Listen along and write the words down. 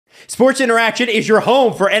Sports Interaction is your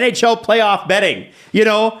home for NHL playoff betting. You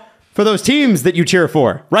know, for those teams that you cheer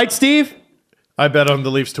for. Right, Steve? I bet on the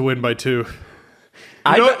Leafs to win by 2.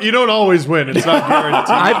 You don't always win. It's not guaranteed.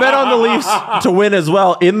 I bet on the Leafs to win as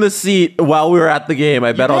well. In the seat while we were at the game,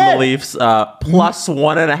 I bet on the Leafs plus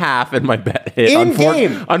 1.5, and my bet hit.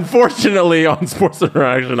 In-game. Unfortunately, on Sports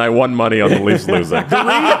Interaction, I won money on the Leafs losing.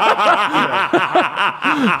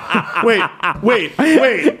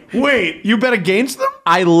 Wait. You bet against them?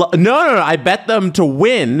 No. I bet them to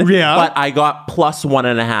win, but I got plus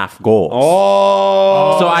 1.5 goals.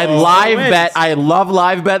 Oh. So I live bet. I love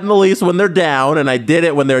live betting the Leafs when they're down, and I did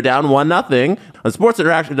it when they were down 1-0 on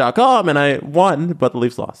sportsinteraction.com, and I won, but the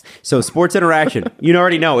Leafs lost. So Sports Interaction, you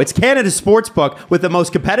already know, it's Canada's sports book with the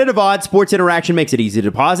most competitive odds. Sports Interaction makes it easy to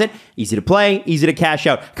deposit, easy to play, easy to cash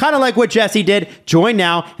out. Kind of like what Jesse did. Join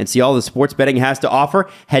now and see all the sports betting has to offer.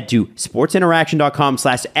 Head to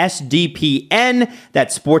sportsinteraction.com/SDPN.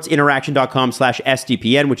 That's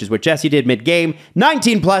sportsinteraction.com/SDPN, which is what Jesse did mid-game.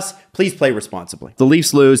 19 plus. Please play responsibly. The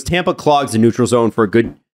Leafs lose. Tampa clogs the neutral zone for a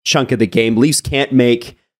good chunk of the game. Leafs can't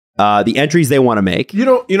make the entries they want to make. You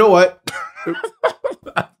know what?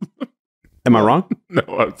 Am I wrong? No,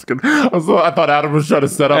 I was good. I thought Adam was trying to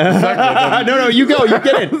set up a second. No, you go. You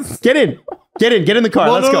get in. Get in the car.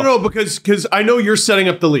 Well, Let's go. No, because I know you're setting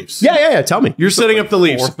up the Leafs. Yeah. Tell me. You're setting up the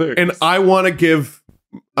Leafs, and I want to give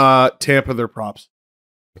Tampa their props.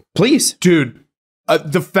 Please. Dude,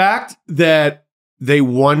 the fact that they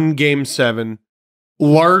won Game 7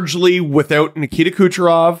 largely without Nikita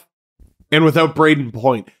Kucherov and without Braden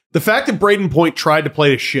Point. The fact that Braden Point tried to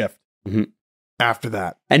play a shift after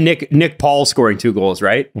that. And Nick Paul scoring 2 goals,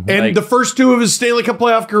 right? And the first 2 of his Stanley Cup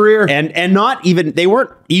playoff career. And not even, they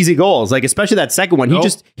weren't easy goals. Like, especially that second one. Nope.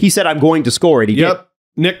 He said, I'm going to score it. He did.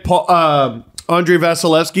 Nick Paul, Andrei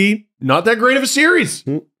Vasilevsky, not that great of a series.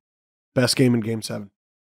 Best game in Game 7.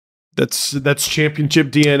 That's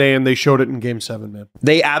championship DNA, and they showed it in Game 7, man.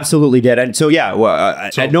 They absolutely did. And so, I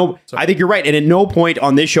think you're right. And at no point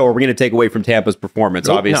on this show are we going to take away from Tampa's performance,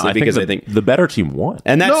 obviously, because I think the better team won.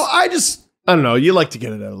 And that's, I don't know. You like to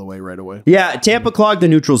get it out of the way right away. Yeah, Tampa clogged the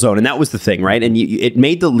neutral zone, and that was the thing, right? And it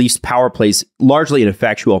made the Leafs power plays largely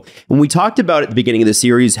ineffectual. And we talked about at the beginning of the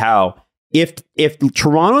series how if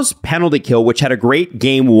Toronto's penalty kill, which had a great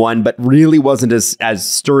Game 1, but really wasn't as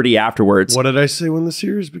sturdy afterwards. What did I say when the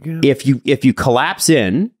series began? If you collapse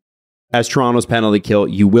in as Toronto's penalty kill,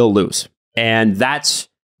 you will lose. And that's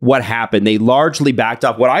what happened. They largely backed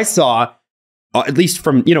off. What I saw, at least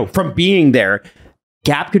from being there,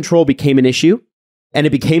 gap control became an issue, and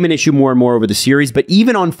it became an issue more and more over the series. But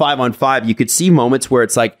even on 5-on-5, you could see moments where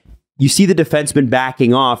it's like you see the defenseman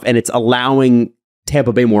backing off, and it's allowing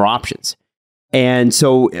Tampa Bay more options. And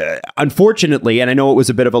so, unfortunately, and I know it was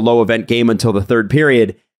a bit of a low event game until the third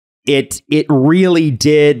period, it really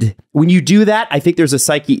did. When you do that, I think there's a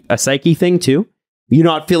psyche thing too. You're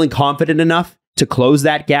not feeling confident enough to close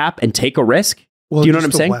that gap and take a risk. Well, do you know what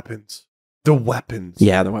I'm saying? The weapons.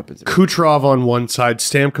 Yeah, the weapons. Kucherov on one side,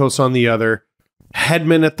 Stamkos on the other,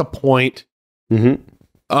 Hedman at the point.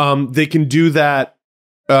 They can do that.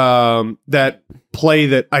 That play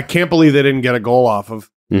that I can't believe they didn't get a goal off of.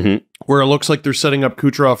 Where it looks like they're setting up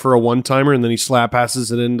Kucherov for a one-timer, and then he slap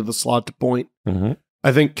passes it into the slot to point.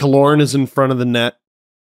 I think Killorn is in front of the net.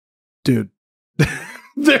 Dude,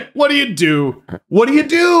 what do you do? What do you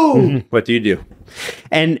do? What do you do?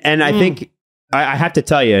 And I think I have to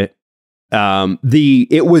tell you,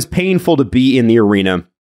 it was painful to be in the arena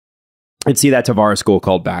and see that Tavares goal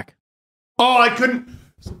called back. Oh, I couldn't.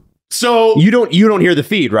 So you don't hear the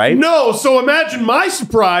feed, right? No. So imagine my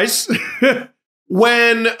surprise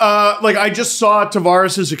when I just saw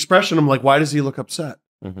Tavares' expression. I'm like, why does he look upset?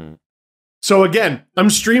 So again, I'm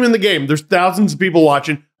streaming the game. There's thousands of people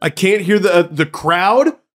watching. I can't hear the crowd.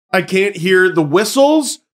 I can't hear the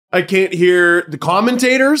whistles. I can't hear the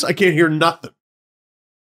commentators. I can't hear nothing.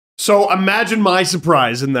 So imagine my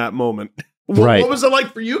surprise in that moment. What was it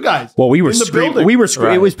like for you guys? Well, we were screaming.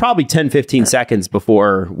 It was probably 10, 15 seconds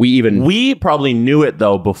before we even... We probably knew it,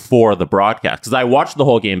 though, before the broadcast. Because I watched the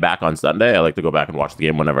whole game back on Sunday. I like to go back and watch the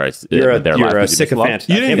game whenever I... You're a sycophant.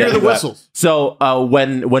 You didn't hear the whistles. So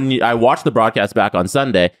when I watched the broadcast back on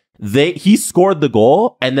Sunday, he scored the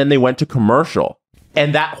goal, and then they went to commercial.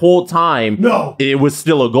 And that whole time, it was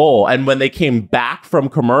still a goal. And when they came back from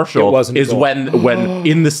commercial, when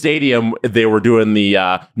in the stadium they were doing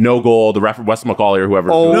the no goal. The referee Wes McCauley or whoever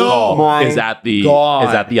is at the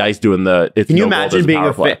ice doing the. Can you imagine being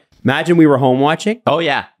a fan? Imagine we were home watching. Oh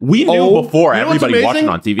yeah, we knew before everybody watching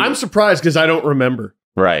on TV. I'm surprised because I don't remember.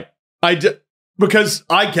 Right, because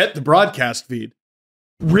I get the broadcast feed.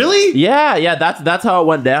 Really? Yeah. That's how it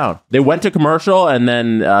went down. They went to commercial and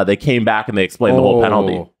then they came back and they explained the whole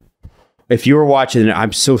penalty. If you were watching it,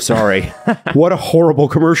 I'm so sorry. What a horrible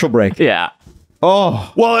commercial break. Yeah.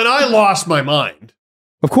 Oh. Well, and I lost my mind.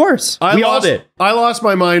 Of course. We all did. I lost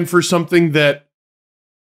my mind for something that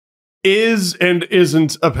is and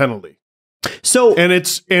isn't a penalty. So, and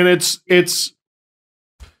it's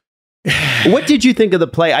what did you think of the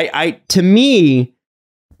play? To me,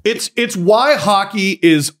 it's why hockey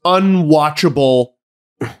is unwatchable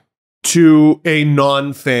to a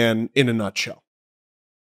non-fan in a nutshell.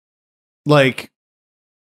 Like,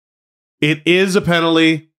 it is a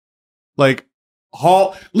penalty. Like,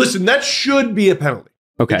 listen, that should be a penalty.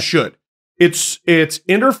 Okay. It should. It's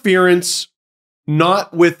interference,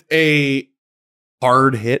 not with a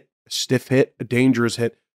hard hit, stiff hit, a dangerous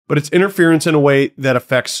hit, but it's interference in a way that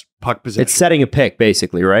affects puck possession. It's setting a pick,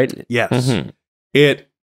 basically, right? Yes. Mm-hmm.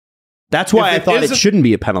 That's why I thought it shouldn't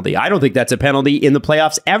be a penalty. I don't think that's a penalty in the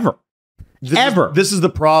playoffs ever. This is the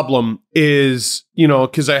problem is,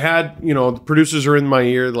 because I had, the producers are in my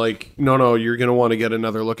ear like, no, you're going to want to get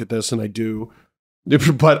another look at this. And I do.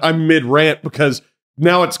 But I'm mid-rant because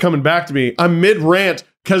now it's coming back to me. I'm mid-rant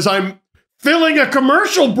because I'm filling a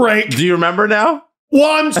commercial break. Do you remember now?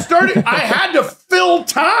 Well, I had to fill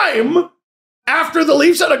time after the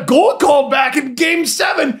Leafs had a goal called back in Game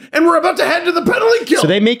 7 and we're about to head to the penalty kill. So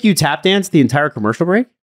they make you tap dance the entire commercial break?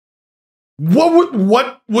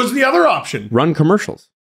 What was the other option? Run commercials.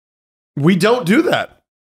 We don't do that.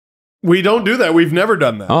 We've never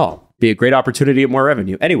done that. Oh, be a great opportunity to get more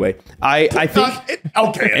revenue. Anyway, I think...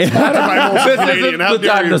 okay. It's not this isn't the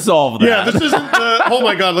time to solve that. Yeah, this isn't the... Oh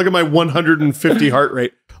my God, look at my 150 heart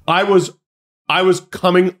rate. I was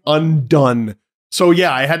coming undone. So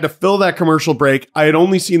yeah, I had to fill that commercial break. I had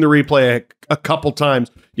only seen the replay a couple times.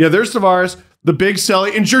 Yeah, there's Tavares, the big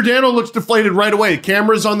celly, and Giordano looks deflated right away.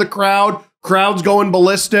 Cameras on the crowd's going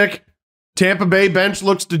ballistic. Tampa Bay bench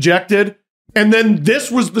looks dejected. And then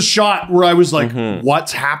this was the shot where I was like,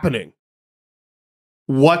 what's happening?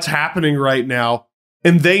 What's happening right now?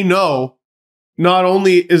 And they know not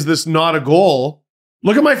only is this not a goal,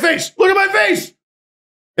 look at my face. Look at my face.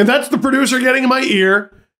 And that's the producer getting in my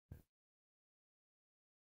ear.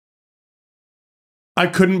 I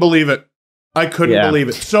couldn't believe it. I couldn't believe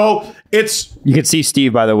it. So you could see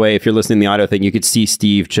Steve, by the way, if you're listening to the audio thing, you could see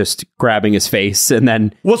Steve just grabbing his face and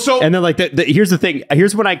then like here's the thing.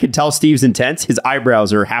 Here's when I could tell Steve's intense. His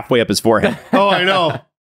eyebrows are halfway up his forehead. Oh, I know.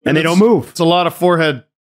 and they don't move. It's a lot of forehead.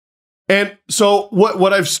 And so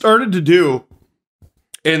what I've started to do,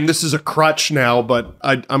 and this is a crutch now, but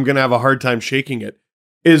I'm going to have a hard time shaking it,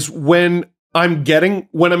 is when I'm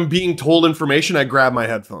being told information, I grab my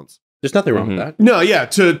headphones. There's nothing wrong with that. No, yeah,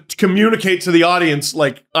 to communicate to the audience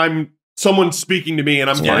like someone's speaking to me and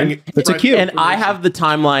I'm getting... That's a cue. And I have the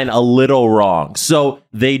timeline a little wrong. So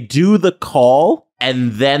they do the call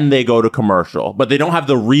and then they go to commercial, but they don't have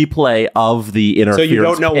the replay of the interference. So you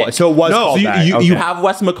don't know what... So it was called back. You have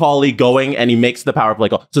Wes McCauley going and he makes the power play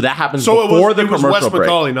call. So that happens before the commercial break. So it was Wes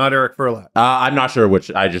McCauley, not Eric Furlat. I'm not sure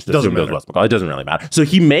which. I just assumed it was Wes McCauley. It doesn't really matter. So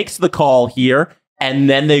he makes the call here and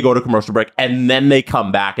then they go to commercial break and then they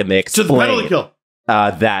come back and they explain... To the penalty kill.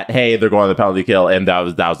 That, hey, they're going to the penalty kill, and that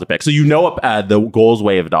was the pick. So the goal's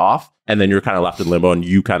waved off, and then you're kind of left in limbo, and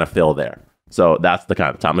you kind of fill there. So that's the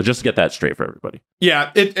kind of time. Let's just get that straight for everybody.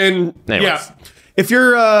 Yeah, yeah. If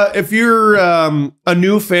you're a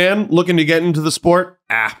new fan looking to get into the sport,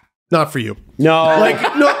 not for you. No,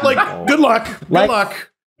 good luck. Good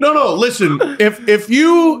luck. No. Listen, if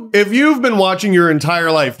you've been watching your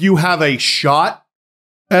entire life, you have a shot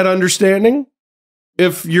at understanding.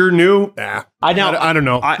 If you're new, I don't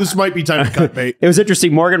know. This might be time to cut bait. It was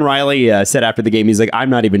interesting. Morgan Riley said after the game, he's like, I'm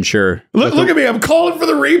not even sure. Look at me. I'm calling for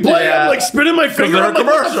the replay. Yeah. I'm like spinning my finger. I'm like,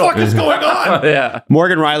 what the fuck is going on? Yeah.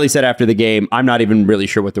 Morgan Riley said after the game, I'm not even really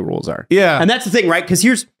sure what the rules are. Yeah. And that's the thing, right? Because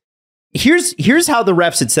here's how the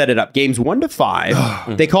refs had set it up. Games 1 to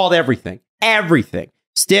 5, they called everything. Everything.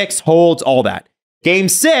 Sticks, holds, all that. Game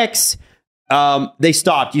 6... they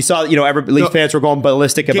stopped. You saw, Leaf fans were going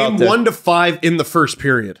ballistic about Game 1 to 5 in the first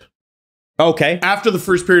period. Okay. After the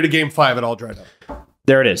first period of Game 5, it all dried up.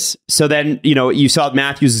 There it is. So then, you saw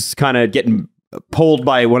Matthews kind of getting pulled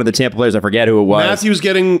by one of the Tampa players. I forget who it was. Matthews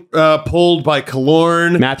getting pulled by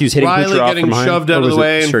Killorn. Matthews hitting Riley getting shoved out of the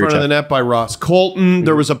way in front of the net by Ross Colton.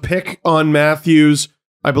 There was a pick on Matthews.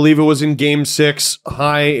 I believe it was in Game 6,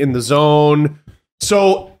 high in the zone.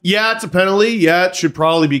 So, yeah, it's a penalty. Yeah, it should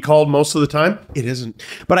probably be called most of the time. It isn't.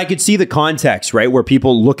 But I could see the context, right? Where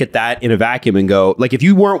people look at that in a vacuum and go, like, if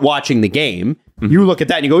you weren't watching the game, you look at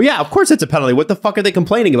that and you go, yeah, of course it's a penalty. What the fuck are they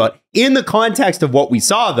complaining about? In the context of what we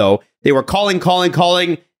saw, though, they were calling.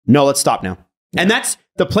 No, let's stop now. And that's,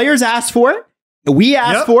 the players asked for it. We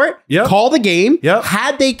asked for it. Call the game.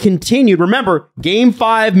 Had they continued, remember, game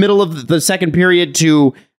 5, middle of the second period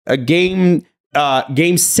to a game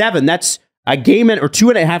 7, that's a game or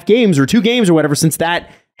 2.5 games or 2 games or whatever, since that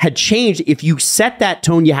had changed. If you set that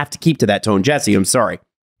tone, you have to keep to that tone. Jesse, I'm sorry.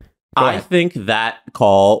 I think that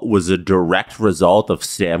call was a direct result of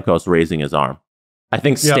Stamkos raising his arm. I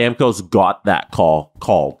think Stamkos got that call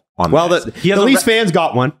called. Well, the Leafs fans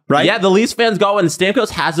got one, right? Yeah, the Leafs fans got one.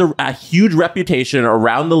 Stamkos has a huge reputation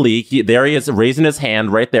around the league. There he is raising his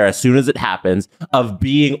hand right there as soon as it happens, of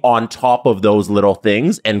being on top of those little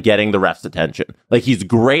things and getting the ref's attention. Like, he's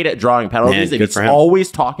great at drawing penalties, and he's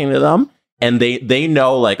always talking to them. And they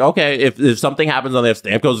know, like, okay, if something happens on this,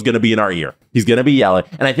 Stamkos is going to be in our ear. He's going to be yelling.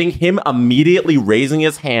 And I think him immediately raising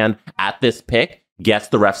his hand at this pick gets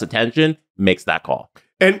the ref's attention, makes that call.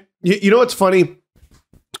 And you know what's funny?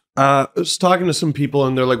 I was talking to some people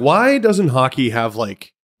and they're like, why doesn't hockey have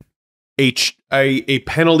like a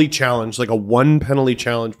penalty challenge, like a 1 penalty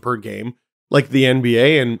challenge per game, like the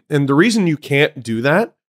NBA? And the reason you can't do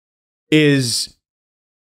that is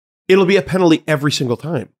it'll be a penalty every single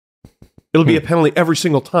time. It'll be a penalty every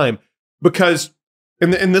single time because,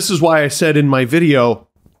 and this is why I said in my video,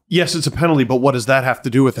 yes, it's a penalty, but what does that have to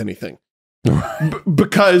do with anything?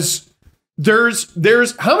 Because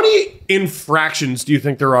there's how many infractions do you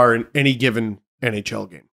think there are in any given NHL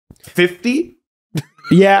game? 50?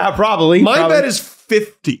 Yeah, probably. My bet is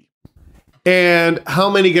 50. And how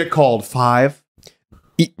many get called? 5?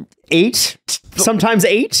 8? Sometimes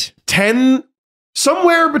 8? 10?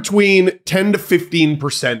 Somewhere between 10 to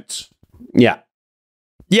 15%. Yeah.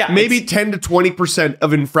 Yeah. Maybe 10 to 20%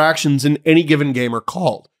 of infractions in any given game are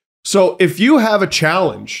called. So if you have a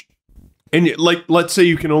challenge, and like, let's say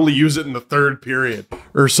you can only use it in the 3rd period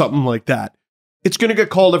or something like that, it's going to get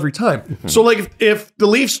called every time. Mm-hmm. So like if the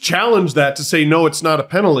Leafs challenge that to say, no, it's not a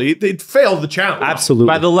penalty, they'd fail the challenge. Absolutely.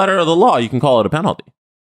 By the letter of the law, you can call it a penalty.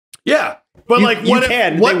 Yeah. But like, what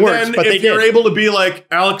if you're able to be like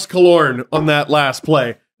Alex Killorn on that last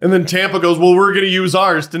play, and then Tampa goes, well, we're going to use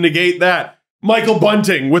ours to negate that. Michael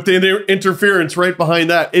Bunting with the interference right behind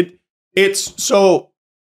that.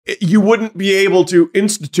 You wouldn't be able to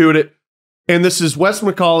institute it. And this is Wes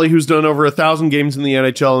McCauley, who's done over 1,000 games in the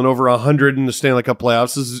NHL and over 100 in the Stanley Cup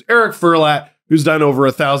playoffs. This is Eric Furlat, who's done over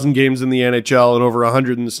 1,000 games in the NHL and over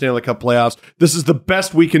 100 in the Stanley Cup playoffs. This is the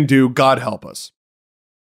best we can do. God help us.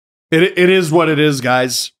 It is what it is,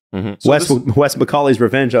 guys. Mm-hmm. So Wes McCauley's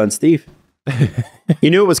revenge on Steve. You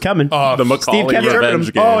knew it was coming. The McCauley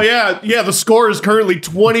revenge game. Oh yeah, yeah. The score is currently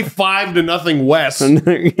 25-0 West.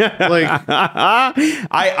 Like,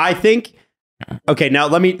 I think. Okay, now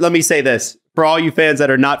let me say this for all you fans that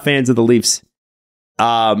are not fans of the Leafs.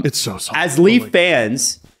 It's so soft. As Leaf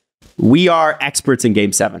fans, we are experts in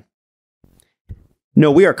Game 7.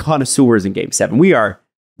 No, we are connoisseurs in Game 7. We are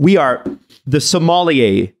the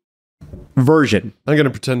sommelier version. I'm going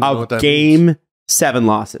to pretend to know what that Game means. 7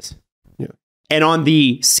 losses. Yeah. And on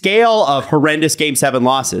the scale of horrendous Game 7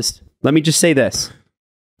 losses, let me just say this.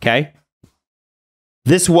 Okay?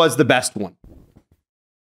 This was the best one.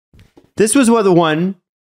 This was the one,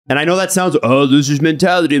 and I know that sounds, loser's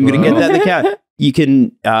mentality. I'm going to get that in the cat. You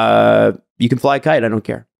can fly a kite. I don't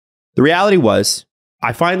care. The reality was,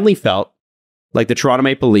 I finally felt like the Toronto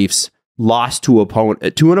Maple Leafs lost to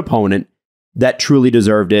an opponent that truly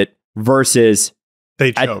deserved it versus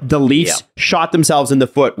the Leafs shot themselves in the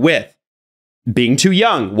foot with being too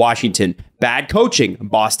young, Washington, bad coaching,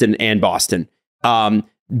 Boston,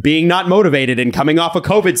 being not motivated and coming off a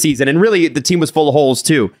COVID season. And really, the team was full of holes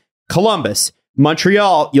too. Columbus,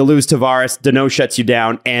 Montreal, you lose Tavares, Danault shuts you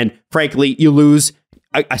down, and frankly, you lose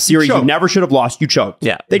a series you never should have lost. You choked.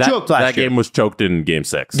 Yeah, they choked last year. That game was choked in Game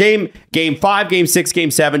 6. Game 5, Game 6,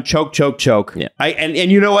 Game 7, choke. Yeah,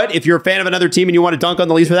 and you know what? If you're a fan of another team and you want to dunk on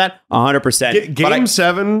the Leafs for that, 100%. Game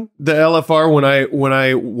 7, the LFR, when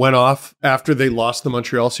I went off after they lost the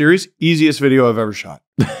Montreal series, easiest video I've ever shot.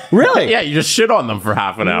 Really? Yeah, you just shit on them for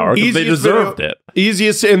half an hour because they deserved it.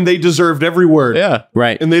 Easiest, and they deserved every word. Yeah,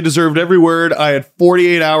 right. And they deserved every word. I had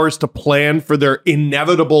 48 hours to plan for their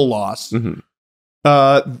inevitable loss. Mm-hmm.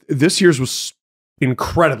 This year's was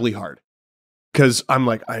incredibly hard because I'm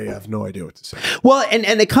like, I have no idea what to say. Well, and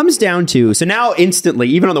it comes down to, so now instantly,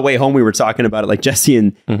 even on the way home, we were talking about it, like Jesse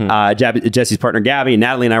and Jesse's partner Gabby and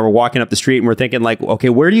Natalie and I were walking up the street and we're thinking like, okay,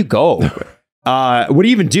 where do you go? What do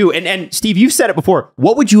you even do? And Steve, you've said it before.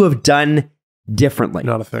 What would you have done differently?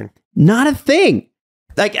 Not a thing. Not a thing.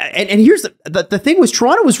 Like, and here's the thing was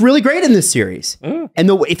Toronto was really great in this series. And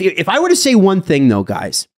if I were to say one thing though,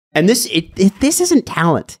 guys, and this isn't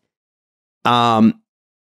talent.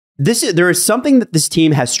 There is something that this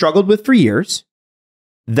team has struggled with for years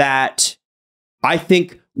that I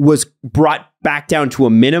think was brought back down to a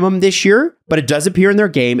minimum this year, but it does appear in their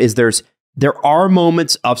game is there are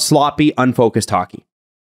moments of sloppy, unfocused hockey.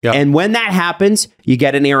 Yeah. And when that happens, you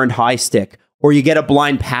get an errant high stick or you get a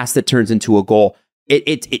blind pass that turns into a goal.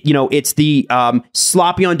 It's the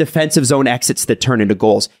sloppy on defensive zone exits that turn into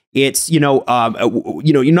goals. It's, you're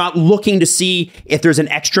not looking to see if there's an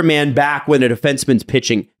extra man back when a defenseman's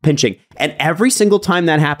pinching. And every single time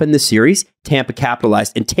that happened this series, Tampa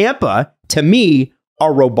capitalized. And Tampa, to me,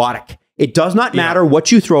 are robotic. It does not matter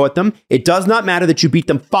what you throw at them. It does not matter that you beat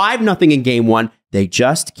them 5-0 in game one. They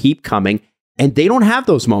just keep coming, and they don't have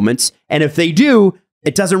those moments. And if they do,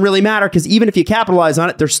 it doesn't really matter because even if you capitalize on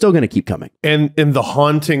it, they're still going to keep coming. And the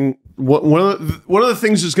haunting, one of the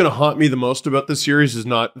things that's going to haunt me the most about this series is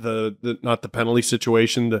not the penalty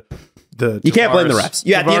situation. You can't blame the refs.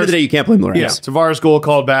 Yeah, at the end of the day, you can't blame the refs. Yeah, Tavares goal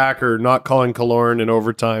called back or not calling Killorn in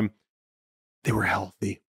overtime. They were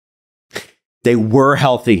healthy. They were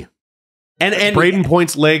healthy. And Braden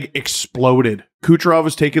Point's leg exploded. Kucherov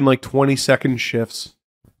was taking like 20-second shifts.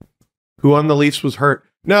 Who on the Leafs was hurt?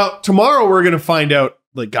 Now, tomorrow we're going to find out,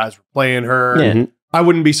 like, guys were playing her. Yeah. I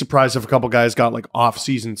wouldn't be surprised if a couple guys got, like,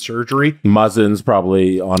 off-season surgery. Muzzin's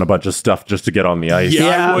probably on a bunch of stuff just to get on the ice.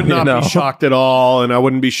 Yeah, I would not be shocked at all, and I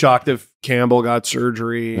wouldn't be shocked if Campbell got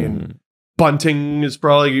surgery. And Bunting is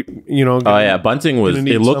probably, Bunting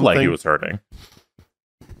it looked like he was hurting.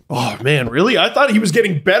 Oh, man, really? I thought he was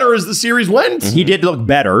getting better as the series went. He did look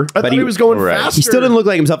better. I thought he was going faster. He still didn't look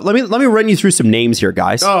like himself. Let me run you through some names here,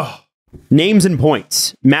 guys. Oh. Names and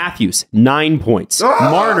points. Matthews, 9 points.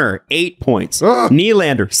 Marner, 8 points.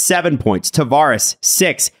 Nylander, 7 points. Tavares,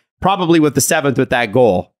 6. Probably with the 7th with that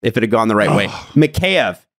goal, if it had gone the right way.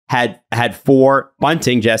 Mikheyev had 4.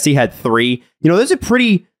 Bunting, Jesse, had 3.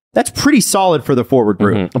 That's pretty solid for the forward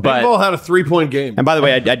group. But they've all had a 3-point game. And by the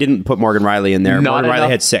way, I didn't put Morgan Riley in there. Morgan Riley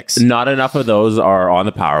had 6. Not enough of those are on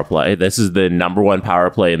the power play. This is the number 1 power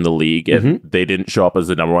play in the league. And they didn't show up as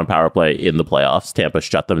the number 1 power play in the playoffs. Tampa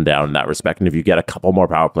shut them down in that respect. And if you get a couple more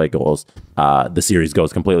power play goals, the series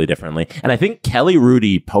goes completely differently. And I think Kelly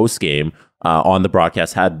Rudy post-game on the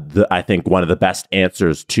broadcast had, I think, one of the best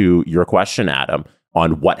answers to your question, Adam,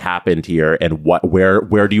 on what happened here and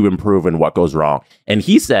where do you improve and what goes wrong. And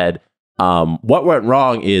he said, what went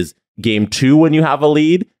wrong is game 2 when you have a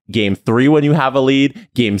lead, game 3 when you have a lead,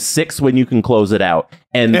 game 6 when you can close it out.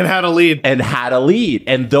 And had a lead.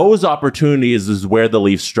 And those opportunities is where the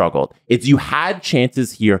Leafs struggled. It's you had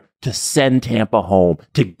chances here to send Tampa home,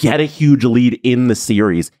 to get a huge lead in the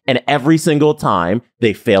series. And every single time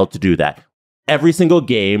they failed to do that. Every single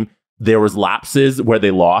game, there was lapses where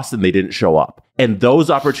they lost and they didn't show up. And those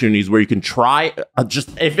opportunities where you can try,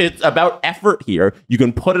 if it's about effort here, you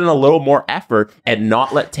can put in a little more effort and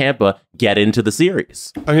not let Tampa get into the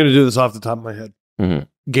series. I'm going to do this off the top of my head.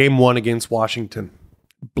 Game 1 against Washington,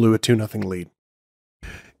 blew a 2-0 lead.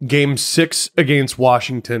 Game 6 against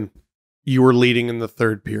Washington, you were leading in the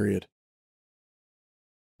 3rd period.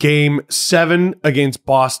 Game 7 against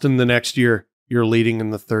Boston the next year, you're leading in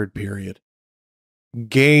the 3rd period.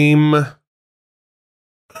 Game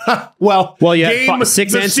you had 6 and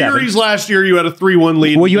 7. The series last year, you had a 3-1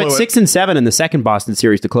 lead. Well, you had 6 and 7 in the second Boston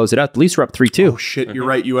series to close it out. The Leafs were up 3-2. Oh shit, you're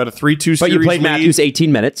right. You had a 3-2 series. But you played Matthews 18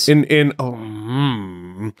 minutes. You had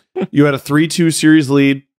a 3-2 series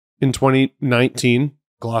lead in 2019.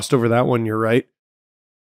 Glossed over that one. You're right.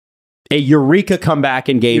 A eureka comeback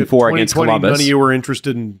in Game 4 against Columbus. None of you were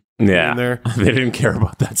interested in being there. They didn't care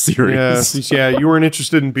about that series. Yeah, you weren't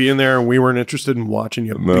interested in being there, and we weren't interested in watching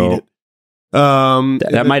you beat it.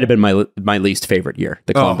 That might have been my least favorite year,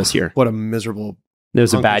 the Columbus year. What a miserable. It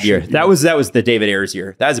was a bad year. That was the David Ayers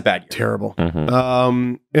year. That was a bad year. Terrible.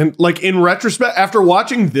 And like in retrospect, after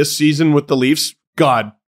watching this season with the Leafs,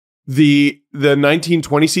 God, the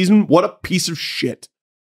 1920 season, what a piece of shit.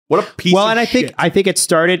 What a piece of shit. Well, and I think it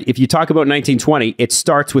started, if you talk about 1920, it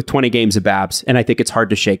starts with 20 games of Babs, and I think it's hard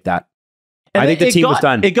to shake that. And I think the team was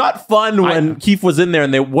done. It got fun when Keefe was in there,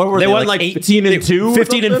 and they won like 18-2,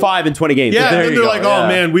 15-5 in 20 games. Yeah, and they're like, oh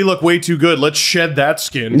man, we look way too good. Let's shed that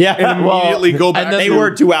skin. Yeah, and immediately go back. And then they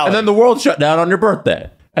were 2 out. And then the world shut down on your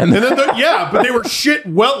birthday. And then but they were shit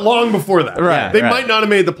long before that. Right, they might not have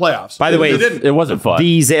made the playoffs. By the way, it wasn't fun.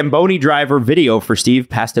 The Zamboni driver video for Steve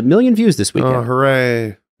passed 1 million views this weekend. Oh,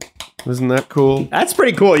 hooray. Isn't that cool? That's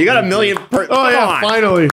pretty cool. You got 1 million.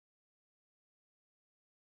 Finally.